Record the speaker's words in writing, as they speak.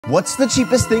What's the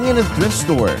cheapest thing in a thrift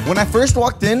store? When I first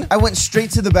walked in, I went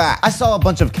straight to the back. I saw a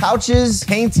bunch of couches,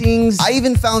 paintings. I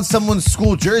even found someone's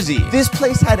school jersey. This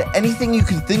place had anything you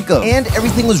could think of, and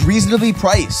everything was reasonably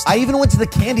priced. I even went to the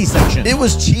candy section. It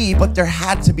was cheap, but there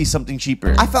had to be something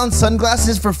cheaper. I found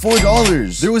sunglasses for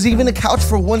 $4. There was even a couch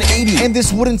for $180, and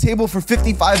this wooden table for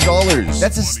 $55.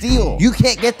 That's a steal. You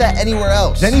can't get that anywhere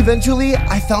else. Then eventually,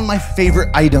 I found my favorite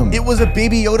item. It was a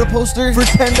Baby Yoda poster for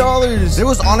 $10. There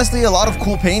was honestly a lot of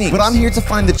cool paintings, but I'm here to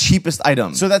find the cheapest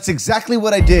item. So that's exactly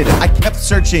what I did. I kept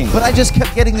searching, but I just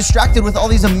kept getting distracted with all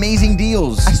these amazing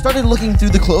deals. I started looking through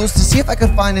the clothes to see if I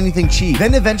could find anything cheap.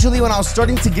 Then eventually, when I was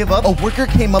starting to give up, a worker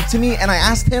came up to me and I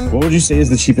asked him, what would you say is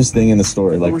the cheapest thing in the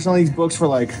store? Like, we're selling these books for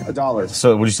like $1.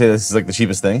 so would you say this is like the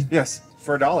cheapest thing? Yes,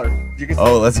 for $1. You can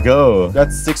Oh, let's go.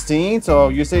 That's 16, so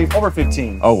you save over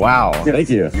 15. Oh, wow. Yes. thank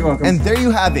you. You're welcome. And there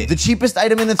you have it, the cheapest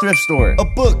item in the thrift store. A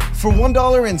book for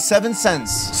 $1.07.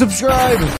 Subscribe.